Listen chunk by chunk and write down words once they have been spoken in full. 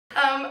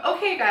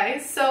Okay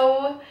guys,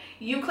 so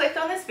you clicked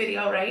on this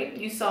video, right?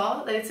 You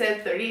saw that it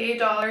said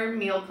 $38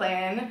 meal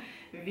plan,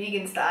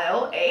 vegan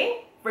style,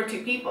 for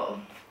 2 people.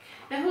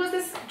 Now who is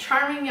this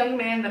charming young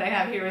man that I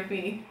have here with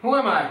me? Who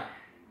am I?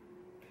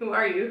 Who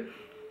are you?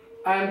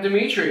 I'm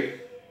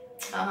Dimitri.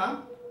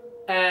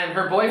 And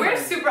her boyfriend. We're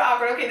super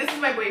awkward. Okay, this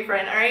is my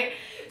boyfriend, alright?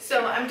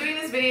 So I'm doing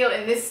this video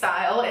in this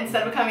style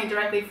instead of coming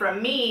directly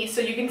from me, so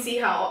you can see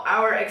how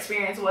our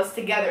experience was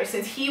together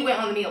since he went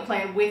on the meal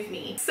plan with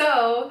me.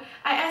 So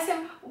I asked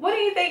him, what do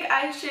you think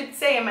I should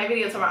say in my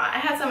video tomorrow? I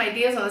had some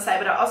ideas on the side,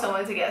 but I also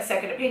wanted to get a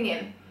second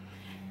opinion.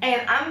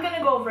 And I'm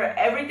gonna go over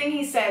everything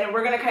he said, and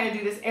we're gonna kind of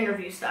do this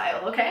interview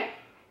style, okay?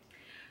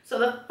 So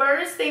the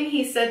first thing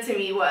he said to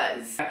me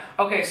was...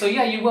 Okay, so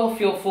yeah, you will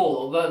feel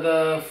full.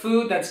 The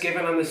food that's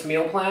given on this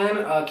meal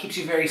plan keeps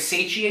you very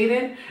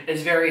satiated.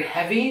 It's very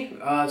heavy.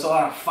 It's a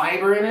lot of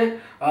fiber in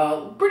it.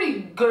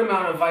 Pretty good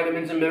amount of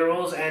vitamins and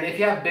minerals. And if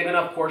you have big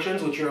enough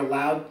portions, which you're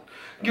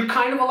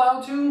kind of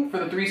allowed to for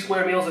the 3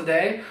 square meals a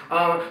day.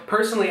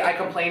 Personally, I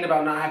complained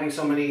about not having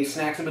so many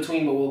snacks in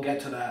between, but we'll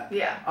get to that.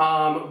 Yeah.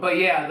 But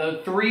yeah,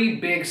 the 3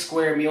 big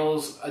square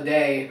meals a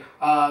day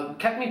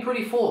kept me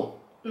pretty full.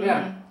 Mm-hmm.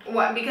 Yeah.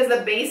 What? Because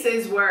the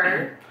bases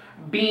were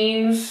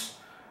beans,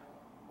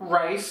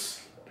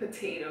 rice,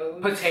 potato,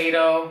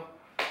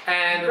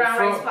 and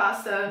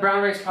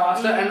brown rice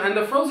pasta. And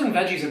the frozen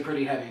veggies are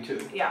pretty heavy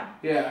too. Yeah.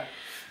 Yeah.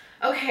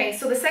 Okay,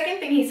 so the second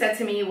thing he said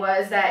to me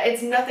was that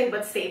it's nothing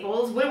but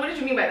staples. What did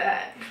you mean by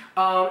that?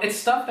 It's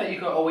stuff that you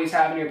could always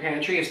have in your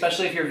pantry,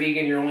 especially if you're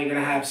vegan. You're only gonna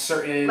have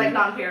certain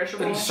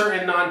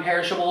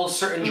non-perishables,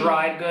 certain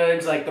dried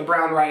goods like the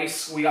brown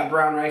rice. We got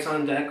brown rice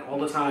on deck all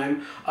the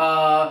time.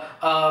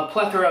 A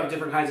plethora of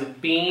different kinds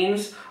of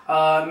beans,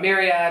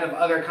 myriad of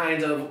other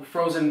kinds of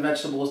frozen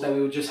vegetables that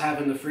we would just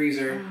have in the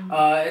freezer.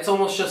 It's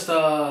almost just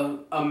a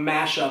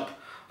mashup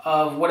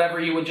of whatever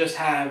you would just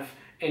have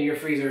in your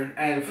freezer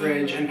and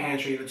fridge and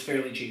pantry that's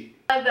fairly cheap.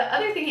 The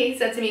other thing he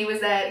said to me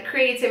was that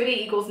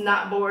creativity equals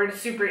not bored,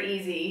 super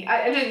easy.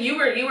 You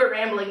were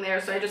rambling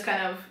there, so I just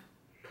kind of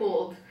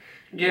pulled.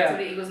 Yeah.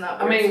 Creativity equals not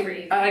bored, super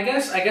easy. I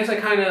guess I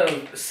kind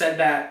of said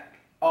that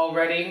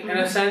already in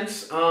a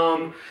sense.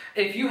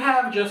 If you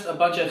have just a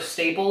bunch of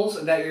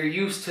staples that you're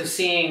used to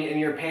seeing in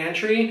your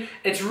pantry,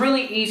 it's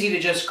really easy to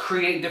just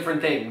create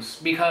different things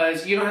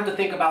because you don't have to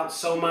think about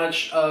so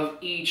much of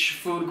each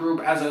food group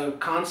as a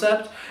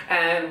concept,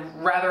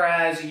 and rather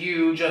as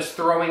you just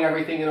throwing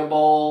everything in a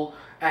bowl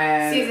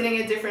and seasoning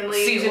it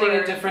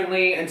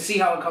differently and see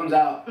how it comes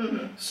out.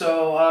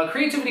 So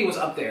creativity was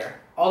up there.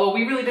 Although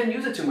we really didn't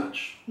use it too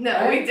much. No,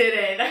 right? We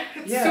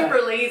didn't. Super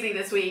lazy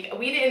this week.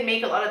 We didn't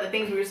make a lot of the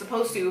things we were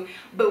supposed to,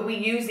 but we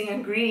used the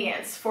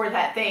ingredients for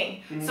that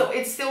thing. So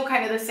it's still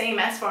kind of the same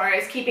as far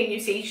as keeping you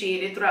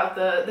satiated throughout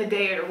the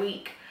day or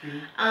week.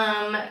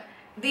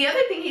 The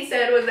other thing he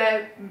said was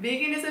that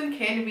veganism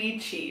can be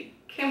cheap.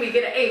 Can we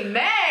get an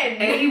amen?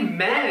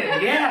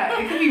 Amen. Yeah,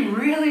 it can be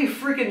really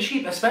freaking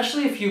cheap,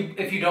 especially if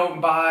you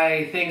don't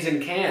buy things in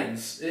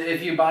cans.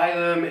 If you buy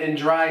them in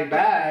dried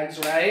bags,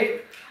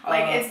 right?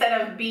 Like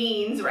instead of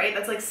beans, right,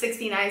 that's like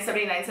 69,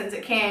 79 cents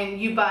a can,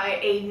 you buy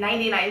a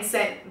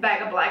 99-cent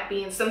bag of black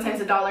beans,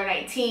 sometimes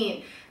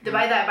 $1.19.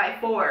 Divide that by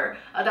 4.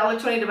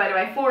 $1.20 divided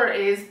by 4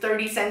 is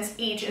 30 cents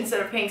each instead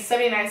of paying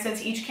 79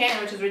 cents each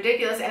can, which is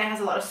ridiculous, and it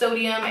has a lot of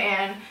sodium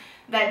and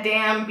that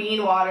damn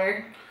bean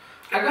water.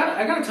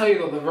 I gotta tell you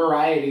though, the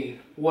variety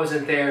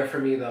wasn't there for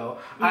me though.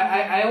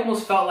 I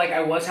almost felt like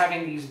I was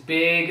having these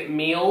big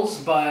meals,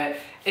 but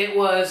it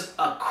was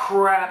a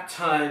crap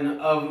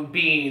ton of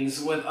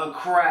beans with a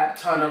crap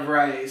ton of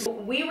rice.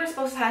 We were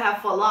supposed to have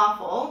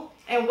falafel,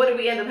 and what did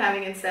we end up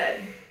having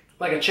instead?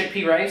 Like a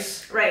chickpea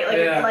rice? Right,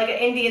 like an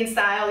Indian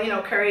style, you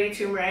know, curry,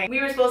 turmeric. We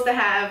were supposed to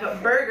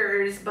have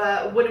burgers,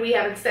 but what did we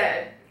have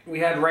instead? We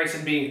had rice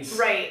and beans.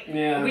 Right.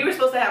 Yeah. We were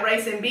supposed to have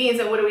rice and beans,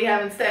 and what do we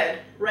have instead?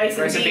 Rice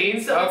and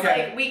beans. So it's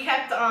like we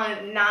kept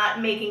on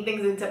not making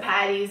things into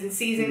patties and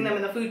seasoning them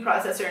in the food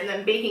processor and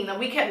then baking them.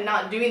 We kept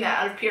not doing that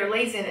out of pure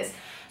laziness.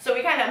 So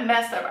we kind of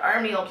messed up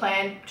our meal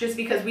plan just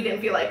because we didn't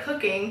feel like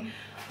cooking.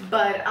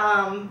 But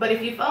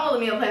if you follow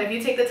the meal plan, if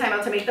you take the time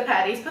out to make the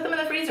patties, put them in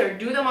the freezer,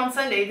 do them on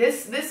Sunday.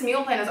 This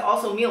meal plan is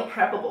also meal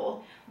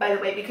preppable, by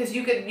the way, because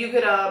you could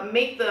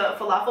make the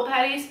falafel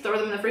patties, throw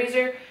them in the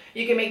freezer.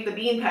 You can make the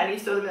bean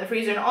patties, throw them in the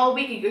freezer, and all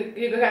week you could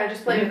kind of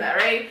just play with that,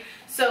 right?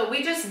 So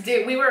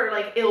we were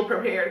like ill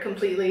prepared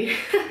completely.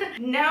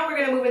 Now we're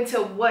gonna move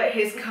into what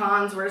his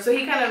cons were. So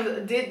he kind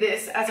of did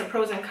this as a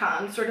pros and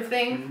cons sort of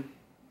thing.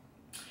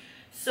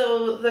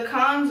 So the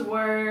cons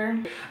were...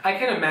 I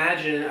can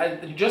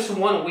imagine, just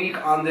 1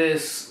 week on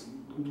this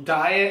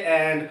diet,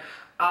 and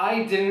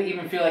I didn't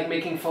even feel like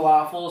making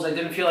falafels. I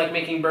didn't feel like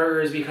making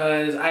burgers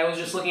because I was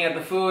just looking at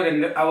the food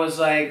and I was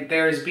like,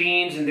 there's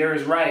beans and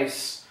there's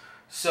rice.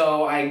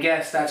 So I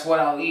guess that's what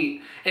I'll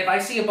eat. If I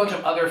see a bunch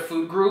of other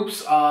food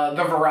groups,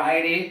 the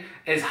variety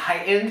is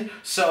heightened,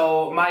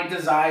 so my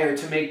desire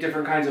to make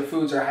different kinds of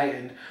foods are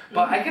heightened.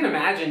 But I can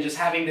imagine just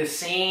having the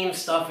same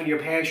stuff in your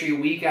pantry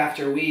week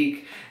after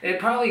week. It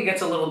probably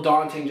gets a little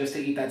daunting just to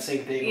eat that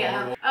same thing.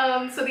 Yeah.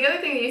 So the other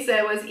thing that you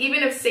said was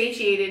even if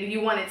satiated,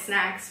 you wanted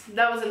snacks.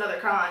 That was another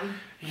con.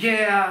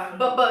 Yeah.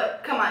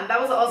 But come on, that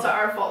was also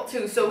our fault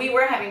too. So we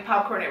were having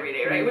popcorn every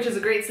day, right? Which is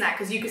a great snack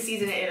because you could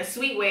season it in a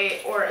sweet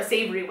way or a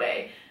savory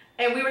way.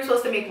 And we were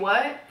supposed to make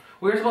what?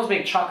 We were supposed to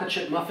make chocolate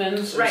chip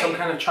muffins or some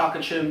kind of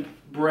chocolate chip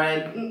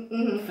bread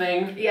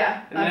thing.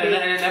 Yeah. And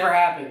it never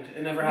happened.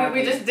 It never happened.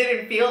 We just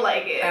didn't feel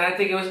like it. And I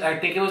think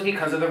it was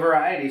because of the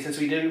variety. Since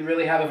we didn't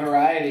really have a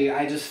variety,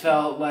 I just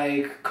felt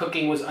like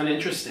cooking was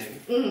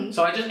uninteresting.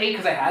 So I just ate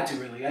because I had to,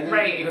 really. I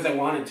didn't eat because I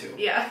wanted to.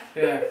 Yeah.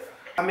 Yeah.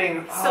 I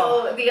mean,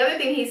 So the other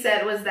thing he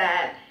said was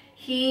that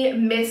he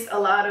missed a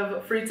lot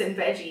of fruits and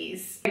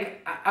veggies.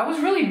 Like, I was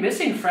really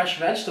missing fresh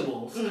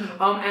vegetables.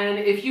 And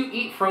if you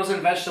eat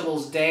frozen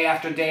vegetables day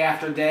after day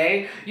after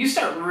day, you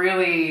start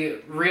really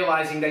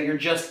realizing that you're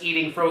just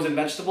eating frozen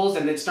vegetables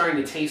and it's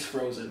starting to taste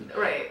frozen.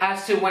 Right.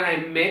 As to when I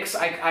mix,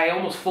 I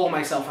almost fool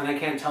myself and I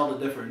can't tell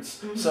the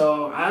difference.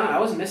 So I don't know, I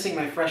was missing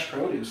my fresh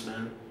produce,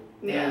 man.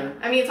 Yeah.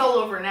 I mean, it's all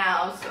over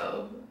now,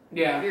 so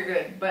you're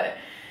good. But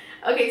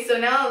okay, so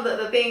now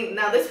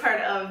this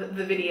part of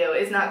the video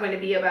is not going to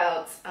be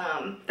about,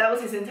 that was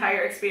his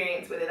entire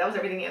experience with it. That was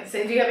everything he had to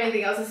say. Do you have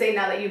anything else to say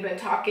now that you've been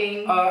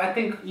talking? I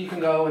think you can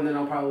go and then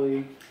I'll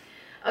probably...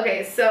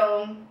 Okay,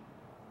 so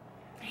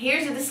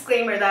here's a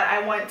disclaimer that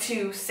I want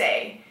to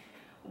say.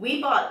 We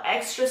bought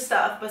extra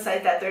stuff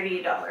besides that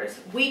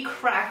 $38. We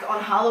cracked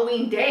on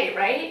Halloween day,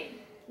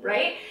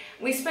 right?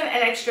 We spent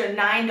an extra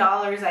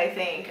 $9, I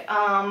think.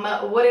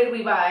 What did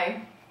we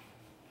buy?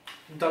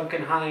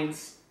 Duncan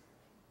Hines.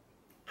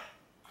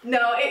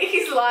 No,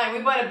 he's lying.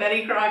 We bought a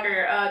Betty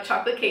Crocker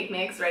chocolate cake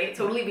mix, right?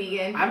 Totally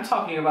vegan. I'm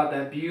talking about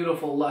that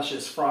beautiful,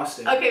 luscious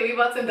frosting. Okay, we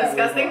bought some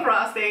disgusting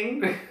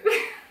frosting.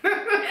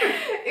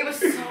 It was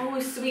so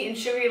sweet and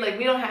sugary. Like,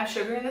 we don't have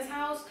sugar in this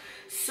house.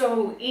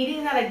 So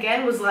eating that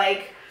again was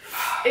like,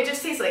 it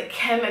just tastes like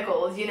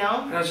chemicals, you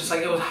know? And I was just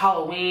like, it was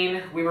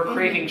Halloween. We were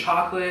craving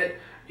chocolate.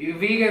 You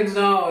vegans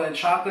know that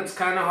chocolate's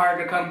kind of hard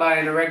to come by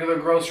in a regular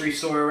grocery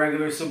store, a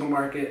regular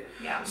supermarket.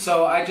 Yeah.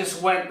 So I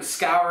just went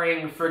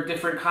scouring for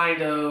different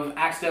kind of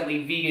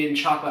accidentally vegan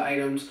chocolate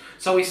items.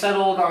 So we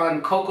settled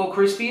on Cocoa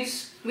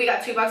Krispies. We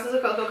got 2 boxes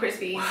of Cocoa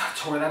Krispies.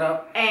 Tore that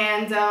up.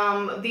 And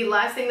the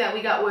last thing that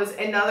we got was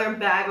another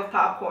bag of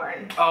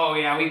popcorn. Oh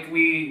yeah,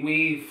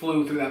 we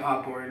flew through that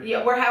popcorn.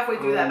 Yeah, we're halfway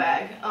through that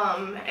bag.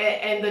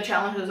 And the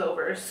challenge was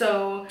over.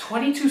 So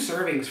 22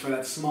 servings for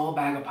that small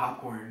bag of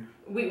popcorn.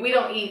 We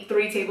don't eat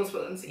 3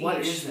 tablespoons each.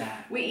 What is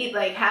that? We eat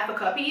like half a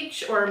cup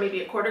each, or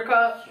maybe a quarter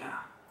cup.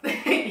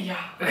 Yeah.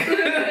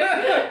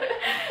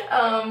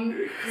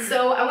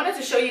 So I wanted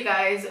to show you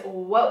guys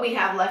what we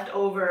have left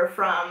over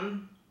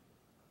from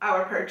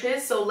our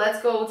purchase. So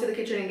let's go to the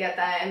kitchen and get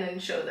that and then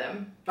show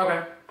them. Okay.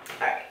 All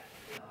right.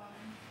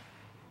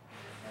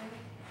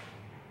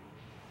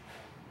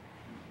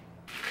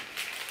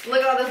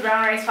 Look at all this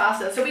brown rice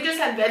pasta. So we just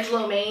had veg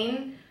lo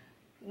mein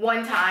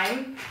one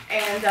time,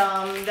 and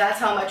that's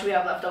how much we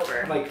have left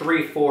over. Like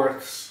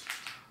 3/4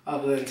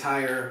 of the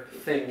entire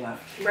thing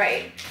left.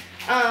 Right.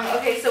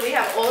 Okay, so we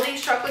have all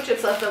these chocolate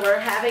chips left over,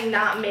 having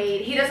not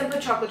made, he doesn't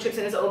put chocolate chips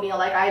in his oatmeal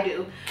like I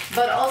do,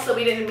 but also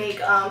we didn't make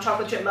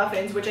chocolate chip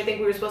muffins, which I think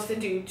we were supposed to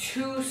do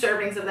 2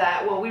 servings of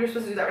that. Well, we were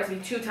supposed to do that recipe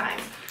 2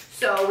 times.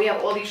 So we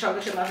have all these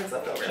chocolate chip muffins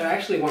left over. So I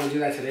actually want to do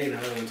that today now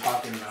that we're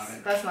talking about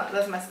it.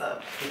 That's messed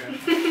up.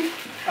 Okay.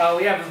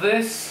 We have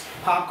this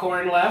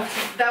popcorn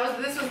left.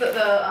 This was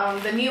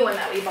the new one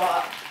that we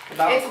bought.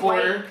 About a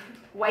quarter.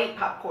 White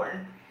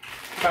popcorn.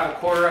 About a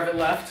quarter of it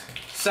left.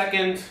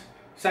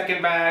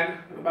 Second bag,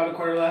 about a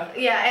quarter left.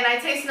 Yeah, and I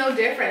taste no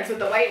difference with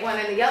the white one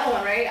and the yellow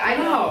one, right?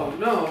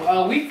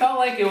 No. We felt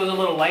like it was a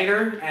little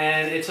lighter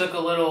and it took a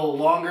little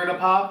longer to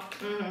pop,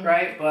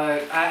 right?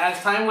 But as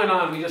time went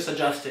on, we just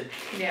adjusted.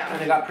 Yeah.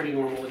 And it got pretty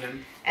normal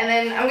again. And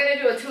then I'm going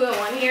to do a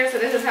 2-in-1 here. So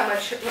this is how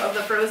much of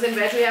the frozen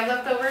veg we have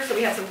left over. So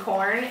we have some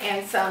corn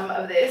and some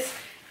of this.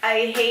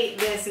 I hate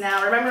this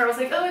now. Remember, I was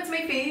like, oh, it's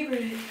my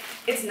favorite.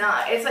 It's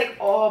not. It's like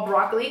all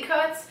broccoli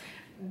cuts.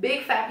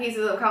 Big fat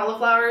pieces of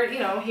cauliflower, you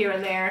know, here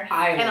and there,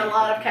 and a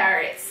lot of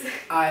carrots.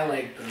 I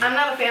like them. I'm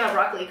not a fan of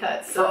broccoli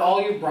cuts. So. For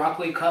all you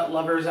broccoli cut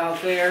lovers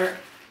out there,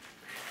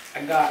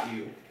 I got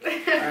you.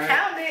 Right?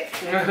 Found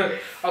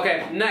it.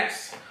 Okay,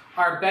 next,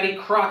 our Betty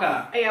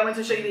Crocker. Yeah, I went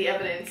to show you the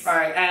evidence. All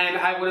right, and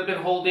I would have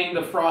been holding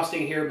the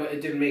frosting here, but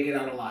it didn't make it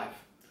out alive.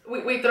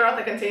 We threw out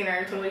the container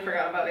and totally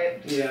forgot about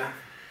it. Yeah.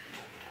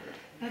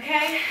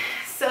 Okay,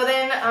 so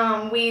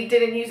then we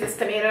didn't use this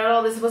tomato at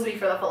all. This is supposed to be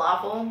for the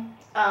falafel.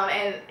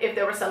 And if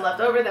there was some left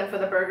over, then for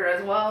the burger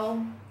as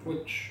well.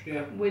 Which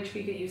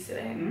we could use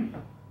today.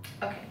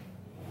 Okay.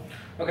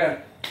 Okay.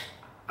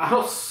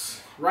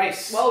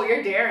 Rice. Whoa,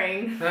 you're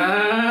daring.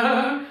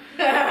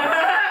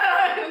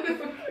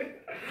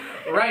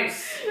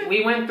 Rice.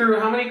 We went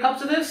through how many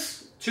cups of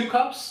this? 2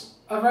 cups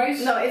of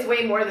rice? No, it's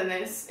way more than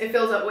this. It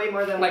fills up way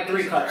more than like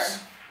 3 cups.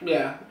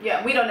 Yeah.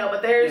 Yeah, we don't know,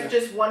 but there's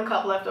just 1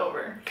 cup left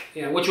over.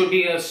 Yeah, which would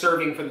be a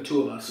serving for the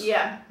 2 of us.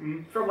 Yeah,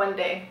 for 1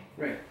 day.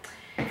 Right.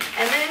 And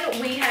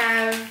then we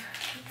have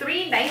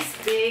 3 nice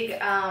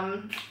big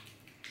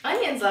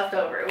onions left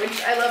over,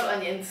 which I love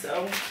onions,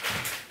 so.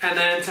 And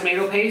then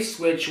tomato paste,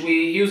 which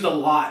we used a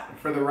lot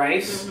for the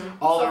rice.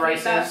 All the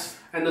rices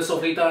and the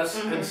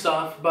sofritas and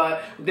stuff.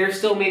 But there's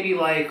still maybe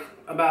like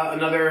about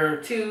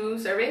another 2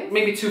 servings?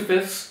 Maybe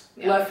 2/5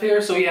 left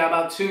here. So yeah,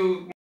 about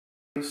 2.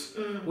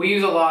 We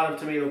use a lot of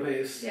tomato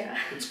paste. Yeah.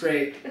 It's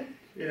great.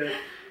 Yeah.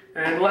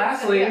 And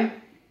lastly,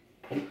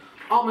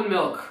 almond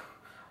milk.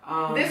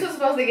 This was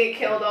supposed to get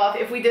killed off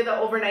if we did the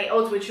overnight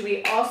oats, which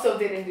we also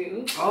didn't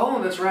do. Oh,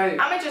 that's right.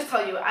 I'm gonna just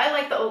tell you, I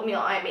like the oatmeal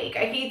I make.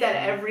 I eat that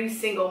every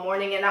single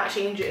morning and not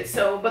change it.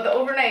 So, but the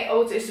overnight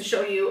oats is to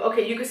show you,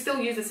 okay, you could still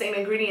use the same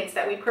ingredients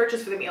that we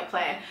purchased for the meal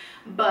plan,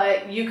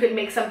 but you could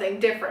make something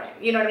different.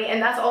 You know what I mean?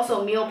 And that's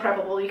also meal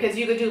preppable because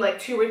you could do like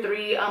 2 or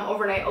 3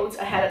 overnight oats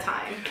ahead of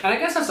time. And I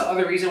guess that's the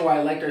other reason why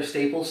I liked our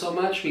staples so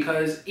much,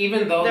 because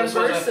even though they're this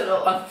was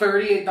a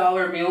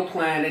 $38 meal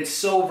plan, it's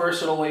so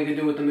versatile what you can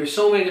do with them. There's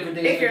so many different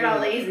things. If you're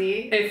not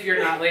lazy. If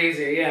you're not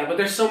lazy, yeah. But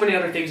there's so many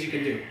other things you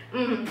can do.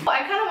 Well, I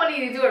kind of wanted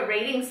you to do a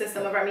rating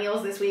system of our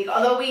meals this week,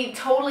 although we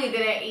totally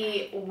didn't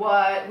eat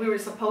what we were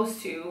supposed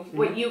to,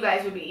 what you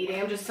guys would be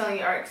eating. I'm just telling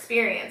you our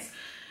experience.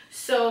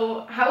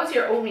 So, how was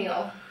your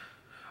oatmeal?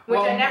 Which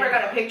I never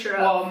got a picture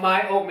of. Well,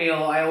 my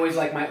oatmeal, I always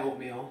like my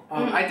oatmeal.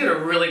 I did a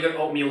really good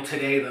oatmeal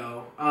today,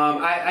 though.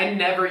 I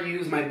never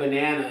use my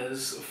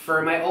bananas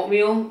for my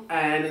oatmeal,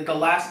 and the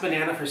last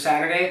banana for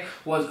Saturday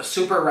was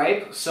super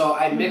ripe, so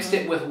I mixed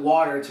it with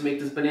water to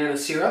make this banana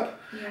syrup.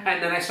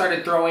 And then I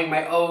started throwing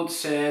my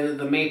oats and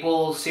the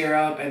maple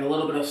syrup and a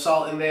little bit of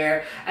salt in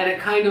there, and it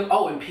kind of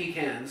and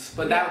pecans.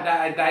 But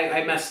that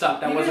I messed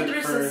up. That wasn't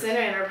for. Some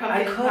cinnamon or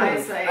pumpkin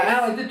pie spice.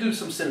 I did do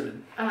some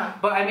cinnamon.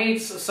 But I made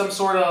some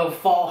sort of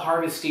fall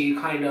harvesty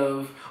kind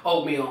of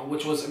oatmeal,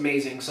 which was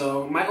amazing.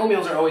 So my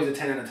oatmeals are always a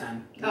 10 out of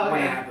 10 when I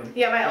have them.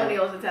 Yeah, my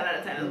oatmeal is a 10 out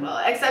of 10 as well,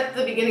 except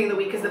the beginning of the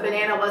week because the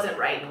banana wasn't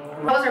ripe.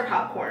 How was our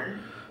popcorn?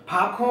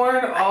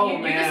 Popcorn? Oh,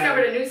 man. You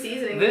discovered a new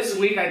seasoning. This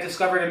week I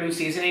discovered a new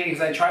seasoning because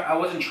I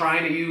wasn't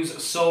trying to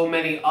use so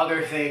many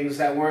other things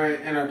that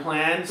weren't in our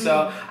plan.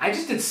 So I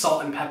just did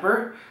salt and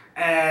pepper,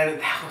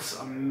 and that was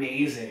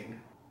amazing.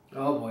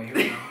 Oh boy, here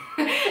we go.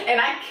 And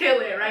I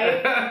kill it,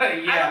 right?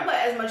 Yeah. I don't put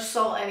as much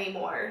salt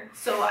anymore.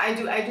 So I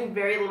do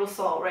very little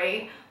salt,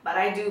 right? But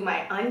I do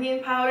my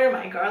onion powder,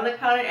 my garlic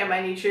powder, and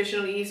my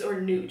nutritional yeast or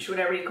nooch,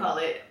 whatever you call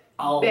it.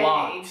 A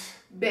lot.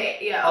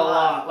 Yeah, a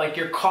lot. Like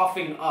you're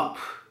coughing up.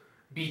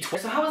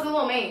 So how was the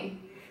lo mein?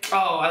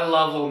 Oh, I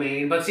love lo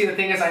mein. But see, the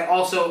thing is, I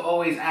also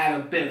always add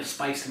a bit of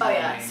spice to my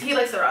lo mein. He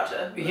likes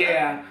sriracha.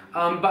 Yeah,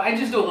 but I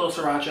just do a little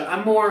sriracha.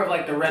 I'm more of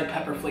like the red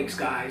pepper flakes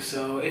guy.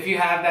 So if you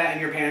have that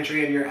in your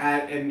pantry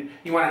and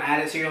you want to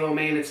add it to your lo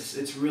mein,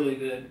 it's really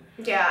good.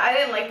 Yeah, I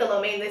didn't like the lo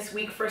mein this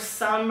week for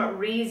some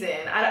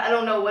reason. I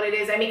don't know what it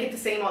is. I make it the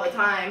same all the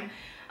time.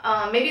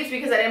 Maybe it's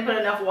because I didn't put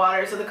enough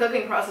water, so the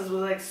cooking process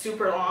was like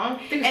super long.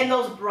 And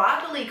those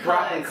broccoli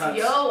cuts,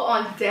 yo,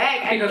 on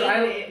deck,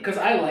 because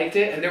I liked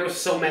it, and there was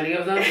so many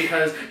of them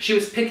because she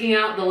was picking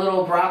out the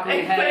little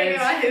broccoli heads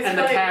and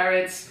the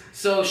carrots.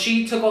 So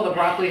she took all the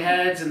broccoli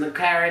heads and the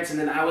carrots, and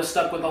then I was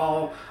stuck with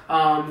all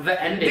the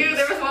endings. Dude,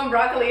 there was 1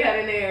 broccoli head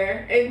in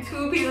there and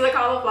 2 pieces of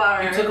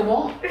cauliflower. You took them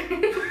all.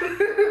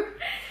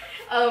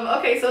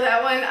 Okay, so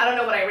that one, I don't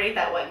know what I rate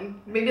that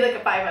one. Maybe like a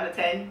 5 out of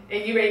 10.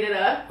 And you rated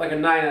a? Like a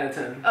 9 out of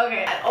 10.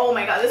 Okay. Oh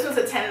my god, this was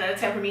a 10 out of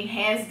 10 for me,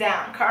 hands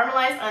down.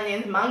 Caramelized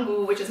onions,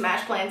 Mangu, which is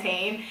mashed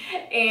plantain,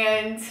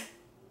 and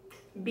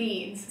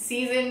beans.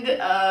 Seasoned,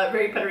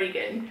 very Puerto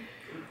Rican.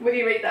 What do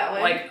you rate that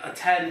one? Like a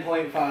 10.5.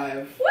 Woo!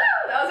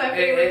 That was my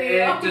favorite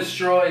meal. It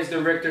destroys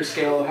the Richter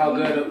scale of how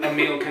good a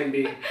meal can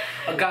be.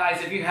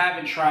 Guys, if you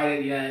haven't tried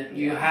it yet,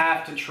 you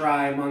have to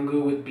try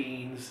Mangu with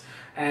beans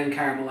and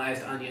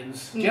caramelized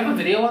onions. Do you have a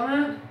video on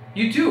that?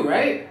 You do,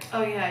 right?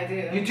 Oh yeah, I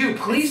do. You do.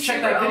 Please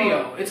check that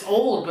video. It's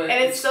old, but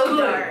and it's so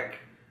good. dark.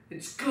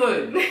 It's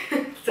good.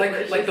 It's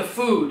like the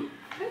food.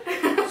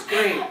 It's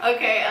great.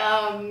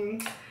 Okay.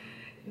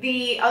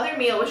 The other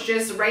meal was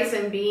just rice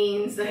and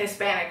beans the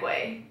Hispanic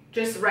way.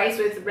 Just rice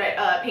with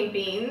pink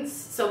beans.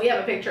 So we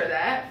have a picture of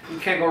that. You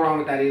can't go wrong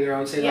with that either. I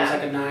would say that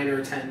was like a 9 or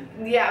a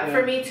 10. Yeah,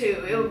 for me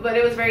too. But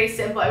it was very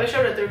simple. I wish I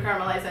would have threw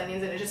caramelized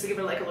onions in it just to give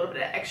it like a little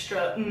bit of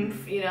extra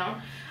oomph, you know.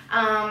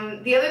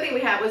 The other thing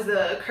we had was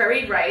the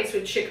curried rice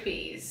with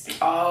chickpeas.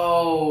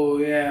 Oh,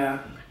 yeah.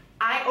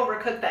 I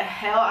overcooked the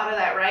hell out of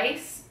that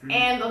rice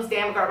and those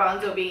damn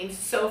garbanzo beans.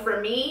 So for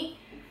me,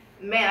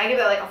 man, I give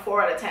that like a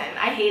 4 out of 10.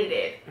 I hated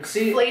it.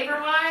 See,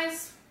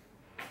 flavor-wise,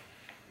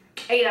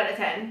 8 out of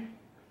 10.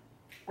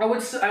 I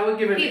would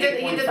give it an 8.5.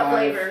 He did the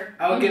flavor.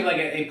 I would give like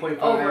an 8.5.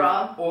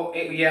 Overall?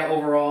 Yeah,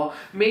 overall.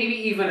 Maybe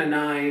even a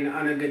 9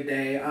 on a good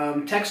day.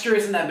 Texture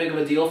isn't that big of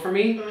a deal for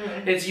me.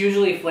 It's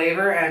usually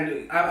flavor,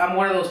 and I'm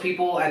one of those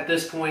people at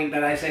this point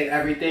that I say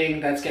everything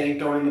that's getting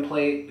thrown on the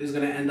plate is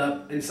going to end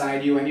up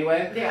inside you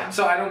anyway. Yeah.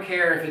 So I don't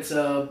care if it's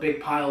a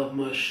big pile of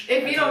mush.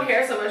 If you don't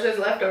care so much, there's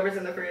leftovers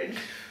in the fridge.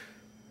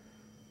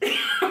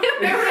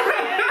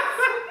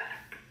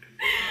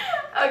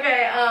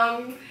 Okay,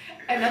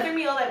 another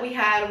meal that we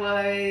had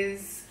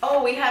was,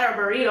 we had our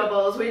burrito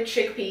bowls with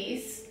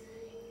chickpeas.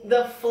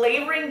 The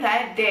flavoring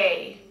that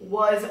day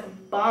was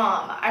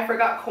bomb. I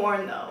forgot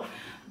corn though,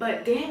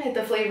 but damn it,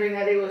 the flavoring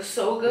that day was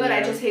so good. Yeah.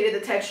 I just hated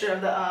the texture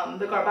of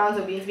the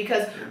garbanzo beans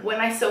because when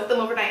I soaked them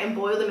overnight and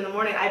boiled them in the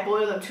morning, I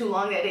boiled them too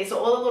long that day, so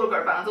all the little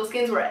garbanzo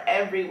skins were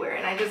everywhere,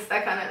 and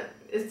that kind of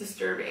is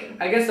disturbing.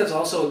 I guess that's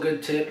also a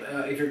good tip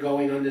if you're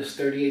going on this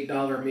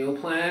 $38 meal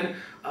plan.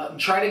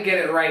 Try to get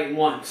it right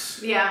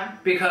once. Yeah.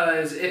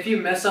 Because if you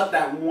mess up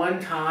that one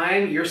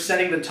time, you're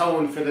setting the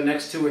tone for the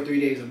next 2 or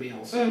 3 days of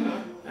meals.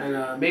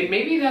 And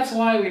maybe that's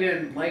why we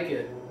didn't like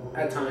it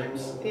at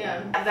times.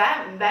 Yeah.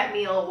 That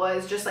meal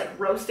was just like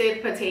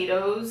roasted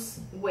potatoes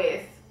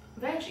with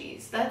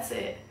veggies. That's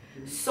it.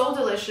 So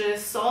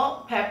delicious.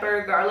 Salt,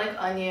 pepper, garlic,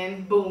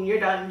 onion. Boom, you're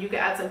done. You could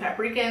add some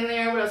paprika in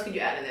there. What else could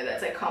you add in there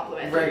that's like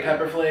complimentary? Red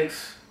pepper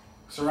flakes.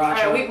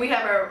 Sriracha. All right, we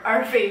have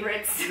our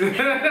favorites. But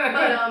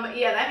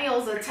yeah, that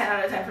meal is a 10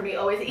 out of 10 for me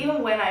always.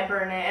 Even when I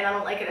burn it and I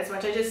don't like it as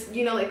much, I just,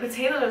 like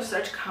potatoes are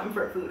such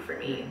comfort food for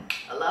me.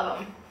 I love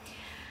them.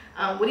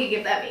 What do you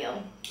give that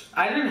meal?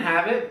 I didn't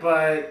have it,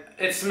 but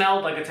it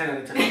smelled like a 10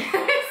 out of 10.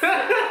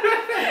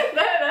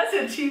 That's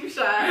a cheap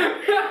shot.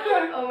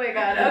 Oh my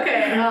god.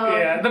 Okay.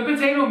 Yeah, the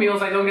potato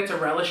meals I don't get to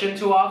relish in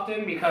too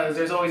often because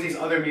there's always these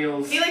other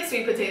meals. You like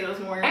sweet potatoes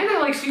more. And I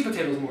like sweet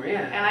potatoes more,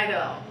 yeah. And I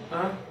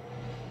don't.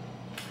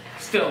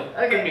 Still,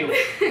 good meal.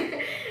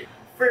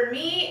 For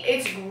me,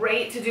 it's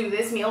great to do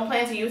this meal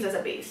plan to use as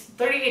a base.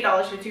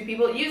 $38 for 2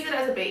 people. Use it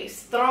as a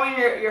base. Throw in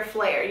your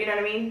flair, you know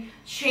what I mean?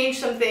 Change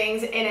some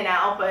things in and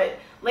out, but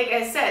like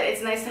I said,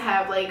 it's nice to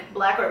have like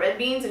black or red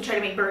beans and try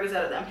to make burgers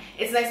out of them.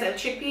 It's nice to have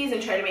chickpeas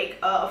and try to make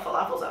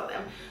falafels out of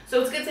them.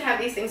 So it's good to have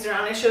these things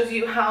around. It shows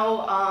you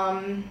how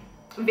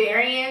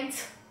varied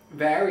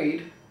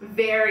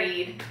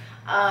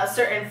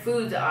certain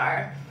foods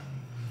are.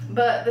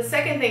 But the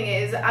second thing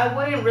is, I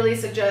wouldn't really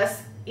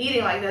suggest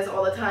eating like this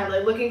all the time,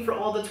 like looking for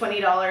all the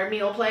 $20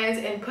 meal plans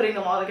and putting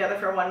them all together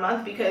for 1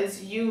 month,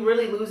 because you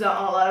really lose out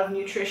on a lot of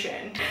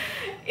nutrition.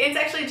 It's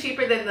actually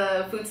cheaper than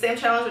the food stamp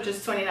challenge, which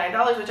is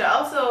 $29, which I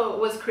also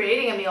was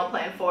creating a meal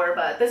plan for,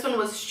 but this one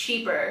was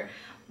cheaper.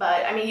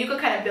 But I mean, you could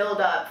kind of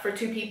build up for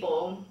 2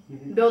 people,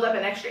 build up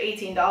an extra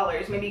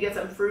 $18. Maybe get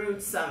some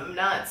fruits, some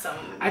nuts, some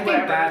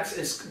whatever. I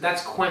think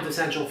that's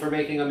quintessential for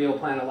making a meal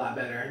plan a lot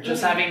better.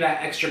 Just having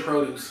that extra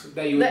produce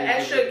that you would the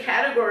extra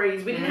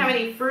categories. We didn't have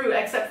any fruit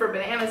except for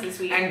bananas this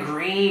week. And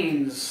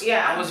greens.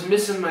 Yeah. I was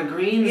missing my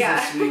greens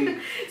this week.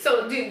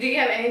 So do you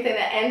have anything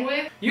to end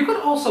with? You could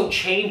also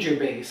change your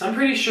base. I'm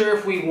pretty sure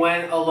if we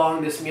went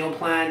along this meal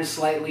plan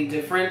slightly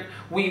different,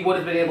 we would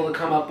have been able to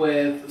come up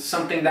with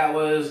something that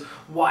was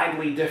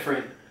widely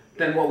different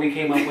than what we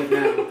came up with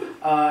now.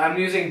 I'm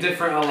using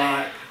different a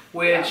lot,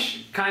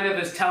 which kind of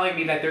is telling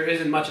me that there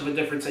isn't much of a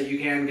difference that you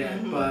can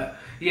get. But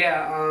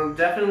yeah,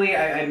 definitely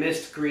I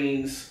missed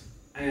greens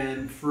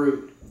and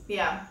fruit.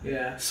 Yeah.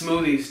 Yeah,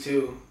 smoothies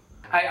too.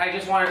 I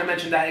just wanted to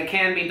mention that it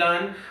can be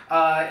done.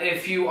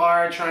 If you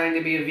are trying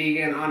to be a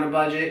vegan on a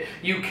budget,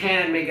 you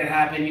can make it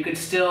happen. You could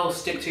still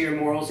stick to your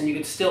morals and you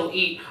could still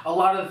eat a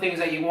lot of the things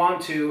that you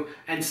want to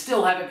and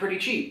still have it pretty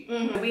cheap.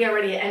 We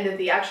already ended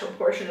the actual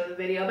portion of the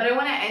video, but I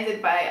want to end it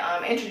by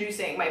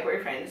introducing my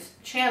boyfriend's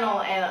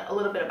channel and a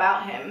little bit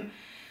about him.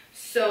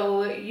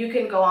 So you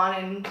can go on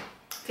and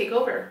take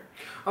over.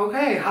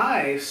 Okay,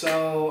 hi.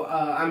 So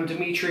I'm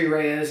Dimitri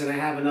Reyes, and I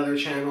have another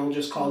channel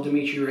just called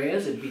Dimitri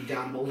Reyes. It'd be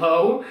down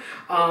below.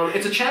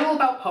 It's a channel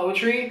about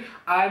poetry.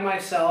 I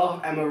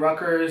myself am a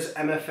Rutgers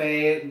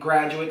MFA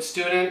graduate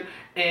student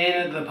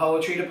in the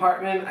poetry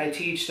department. I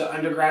teach the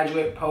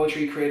undergraduate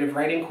poetry creative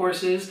writing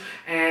courses,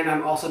 and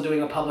I'm also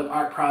doing a public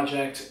art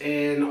project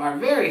in our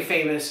very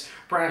famous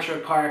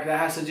Branchwood Park that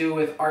has to do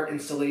with art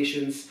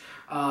installations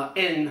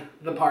in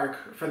the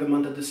park for the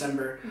month of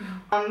December.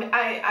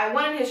 I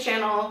wanted his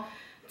channel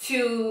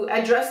to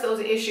address those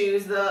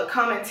issues, the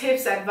common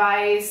tips,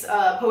 advice,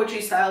 poetry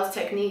styles,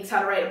 techniques, how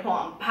to write a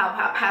poem,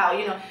 pow,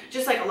 you know,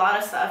 just like a lot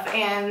of stuff,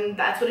 and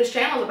that's what his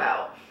channel's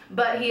about.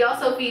 But he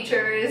also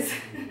features,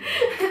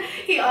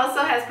 he also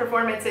has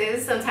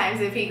performances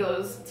sometimes if he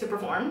goes to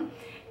perform.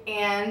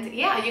 And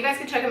yeah, you guys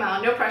can check him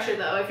out. No pressure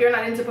though. If you're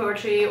not into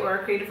poetry or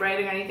creative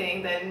writing or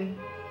anything, then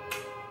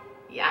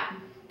yeah.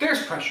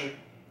 There's pressure.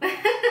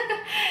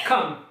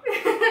 Come.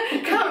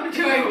 Come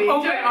join me.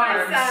 Open join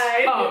arms. My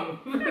side. Come.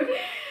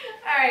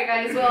 Alright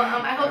guys, well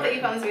I hope that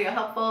you found this video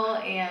helpful,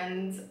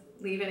 and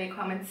leave any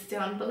comments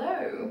down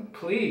below.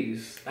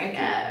 Please. Thank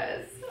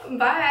you.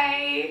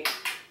 Bye.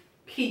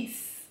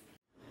 Peace.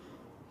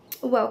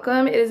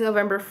 Welcome. It is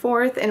November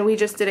 4th and we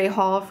just did a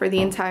haul for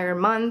the entire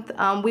month.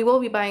 We will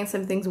be buying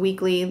some things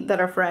weekly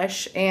that are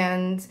fresh,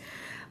 and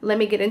let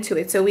me get into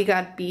it. So we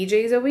got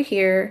BJ's over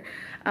here,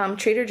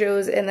 Trader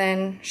Joe's, and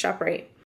then ShopRite.